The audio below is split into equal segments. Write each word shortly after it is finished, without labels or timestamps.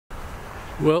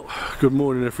Well, good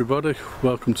morning everybody,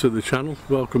 welcome to the channel,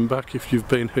 welcome back if you've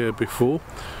been here before.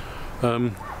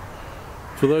 For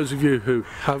those of you who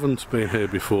haven't been here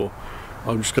before,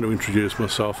 I'm just going to introduce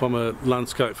myself. I'm a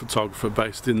landscape photographer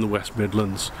based in the West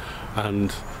Midlands,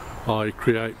 and I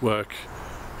create work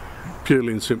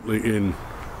purely and simply in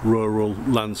rural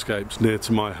landscapes near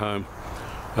to my home.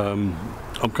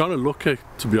 I'm kind of lucky,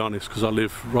 to be honest, because I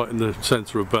live right in the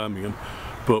centre of Birmingham,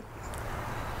 but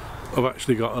I've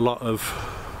actually got a lot of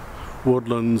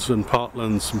woodlands and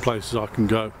parklands and places I can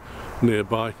go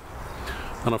nearby,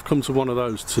 and I've come to one of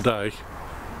those today.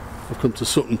 I've come to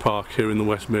Sutton Park here in the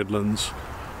West Midlands.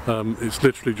 It's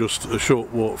literally just a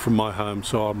short walk from my home,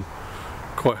 so I'm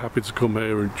quite happy to come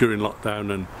here during lockdown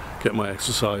and get my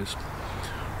exercise.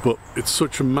 But it's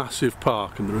such a massive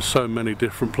park, and there are so many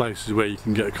different places where you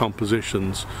can get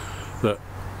compositions that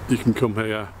you can come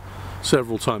here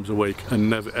several times a week and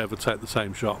never ever take the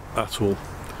same shot at all.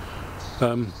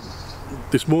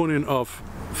 This morning I've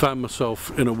found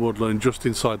myself in a woodland just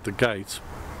inside the gate.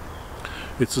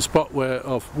 It's a spot where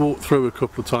I've walked through a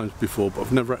couple of times before, but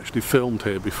I've never actually filmed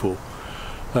here before.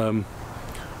 And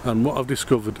what I've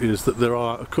discovered is that there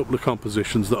are a couple of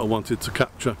compositions that I wanted to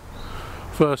capture.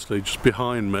 Firstly, just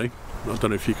behind me, I don't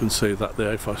know if you can see that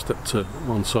there if I step to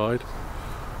one side.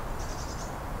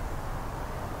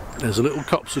 There's a little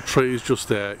copse of trees just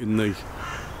there in the,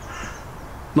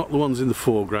 not the ones in the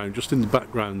foreground, just in the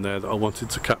background there that I wanted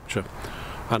to capture.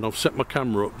 And I've set my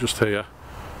camera up just here.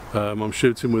 I'm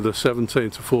shooting with a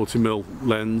 17 to 40mm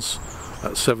lens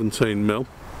at 17mm,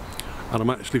 and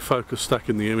I'm actually focus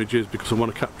stacking the images because I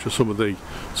want to capture some of the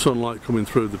sunlight coming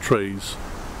through the trees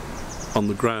on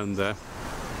the ground there,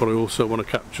 but I also want to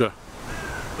capture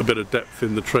a bit of depth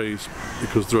in the trees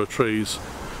because there are trees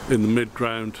in the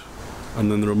mid-ground and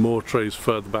then there are more trees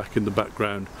further back in the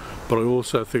background. But I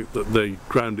also think that the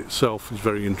ground itself is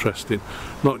very interesting,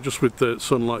 not just with the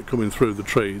sunlight coming through the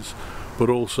trees, but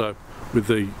also with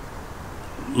the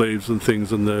leaves and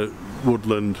things and the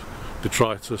woodland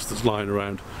detritus that's lying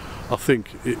around. I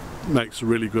think it makes a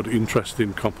really good,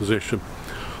 interesting composition.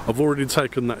 I've already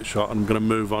taken that shot and I'm going to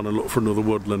move on and look for another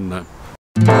woodland now.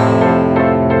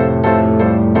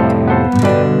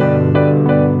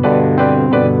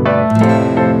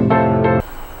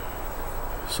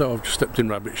 So I've just stepped in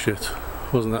rabbit shit,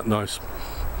 wasn't that nice?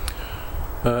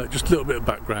 Just a little bit of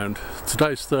background.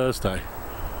 Today's Thursday.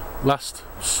 Last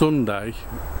Sunday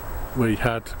we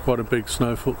had quite a big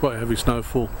snowfall, quite a heavy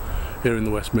snowfall here in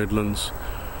the West Midlands,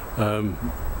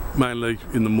 mainly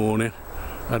in the morning,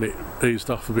 and it eased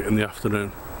off a bit in the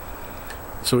afternoon.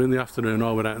 So in the afternoon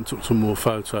I went out and took some more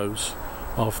photos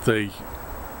of the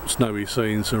snowy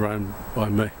scenes around by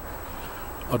me.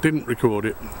 I didn't record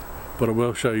it, but I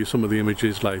will show you some of the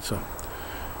images later.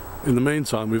 In the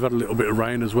meantime, we've had a little bit of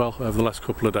rain as well over the last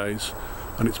couple of days,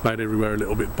 and it's made everywhere a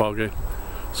little bit boggy.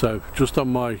 So just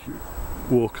on my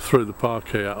walk through the park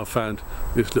here, I found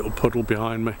this little puddle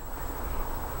behind me.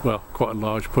 Well, quite a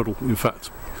large puddle in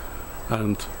fact,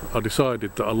 and I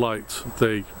decided that I liked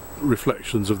the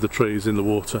reflections of the trees in the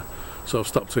water, so I've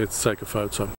stopped here to take a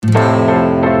photo.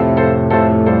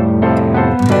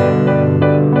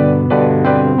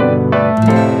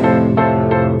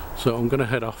 So I'm going to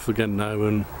head off again now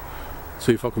and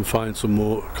see if I can find some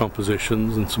more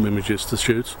compositions and some images to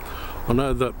shoot. I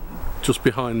know that just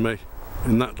behind me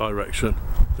in that direction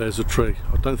there's a tree.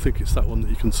 I don't think it's that one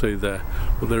that you can see there,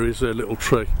 but there is a little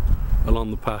tree along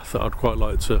the path that I'd quite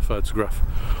like to photograph.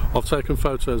 I've taken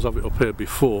photos of it up here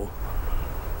before,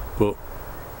 but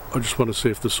I just want to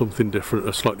see if there's something different,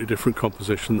 a slightly different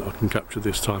composition that I can capture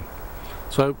this time.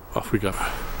 So off we go.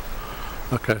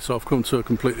 Okay, so I've come to a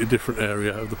completely different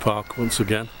area of the park once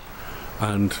again,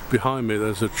 and behind me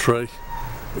there's a tree,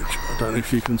 which I don't know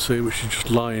if you can see, which is just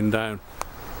lying down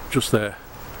just there,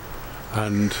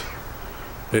 and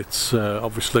it's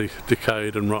obviously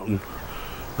decayed and rotten,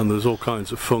 and there's all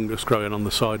kinds of fungus growing on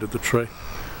the side of the tree.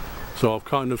 So I've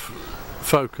kind of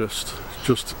focused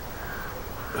just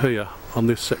here on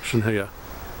this section here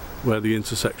where the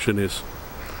intersection is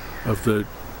of the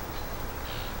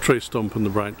tree stump and the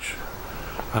branch,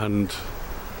 and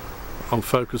I'm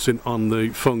focusing on the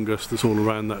fungus that's all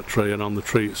around that tree and on the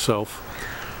tree itself.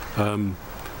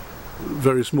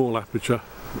 Very small aperture,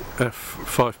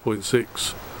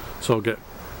 f5.6, so I'll get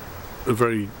a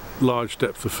very large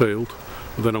depth of field,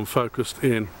 but then I'm focused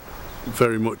in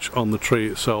very much on the tree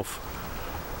itself,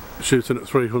 shooting at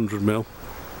 300mm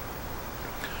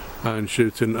and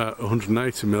shooting at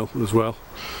 180mm as well,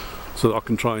 so that I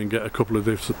can try and get a couple of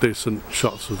decent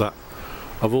shots of that.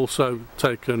 I've also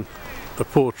taken a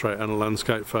portrait and a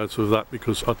landscape photo of that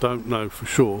because I don't know for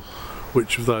sure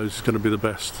which of those is going to be the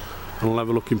best and I'll have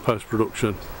a look in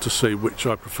post-production to see which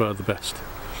I prefer the best.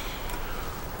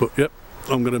 But yep,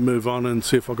 I'm going to move on and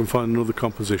see if I can find another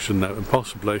composition now and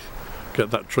possibly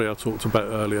get that tree I talked about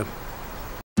earlier.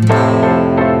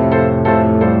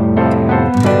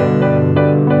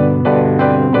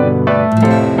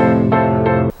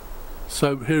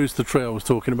 So here is the tree I was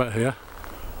talking about here,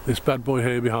 this bad boy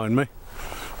here behind me.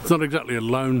 It's not exactly a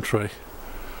lone tree,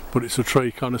 but it's a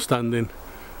tree kind of standing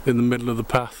in the middle of the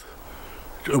path,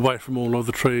 away from all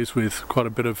other trees, with quite a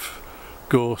bit of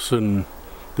gorse and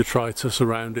detritus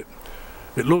around it.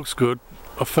 It looks good.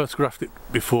 I've photographed it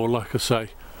before, like I say,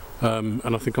 and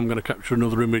I think I'm going to capture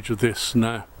another image of this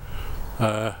now.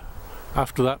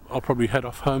 After that I'll probably head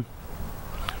off home,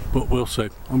 but we'll see.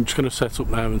 I'm just going to set up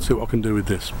now and see what I can do with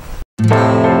this.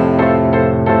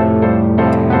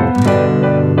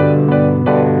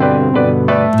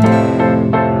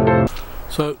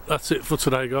 So that's it for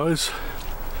today, guys.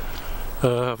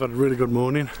 I've had a really good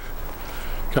morning,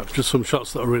 captured some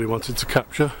shots that I really wanted to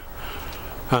capture,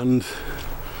 and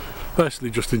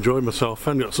basically just enjoyed myself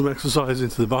and got some exercise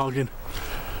into the bargain.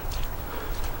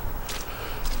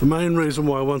 The main reason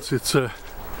why I wanted to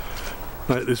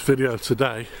make this video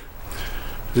today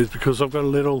is because I've got a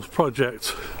little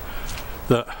project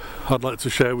that I'd like to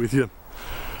share with you.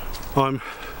 I'm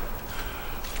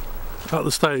at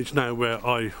the stage now where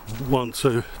I want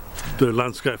to do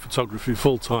landscape photography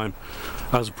full time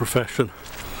as a profession,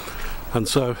 and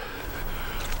so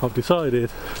I've decided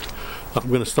that I'm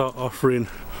going to start offering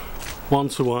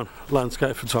one-to-one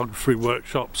landscape photography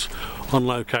workshops on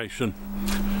location.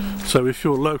 So if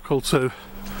you're local to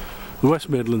the West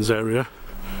Midlands area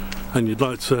and you'd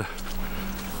like to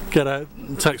get out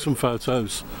and take some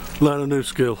photos, learn a new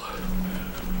skill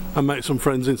and make some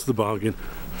friends into the bargain,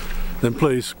 then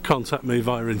please contact me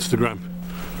via Instagram.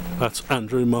 That's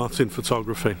Andrew Martin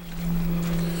Photography.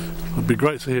 It'd be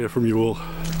great to hear from you all.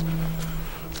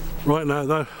 Right now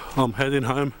though, I'm heading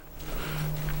home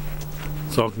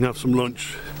so I can have some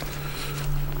lunch.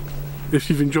 If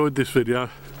you've enjoyed this video,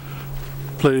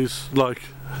 please like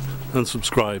and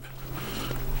subscribe,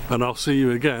 and I'll see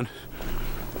you again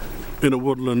in a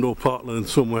woodland or parkland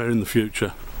somewhere in the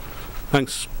future.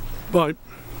 Thanks, bye.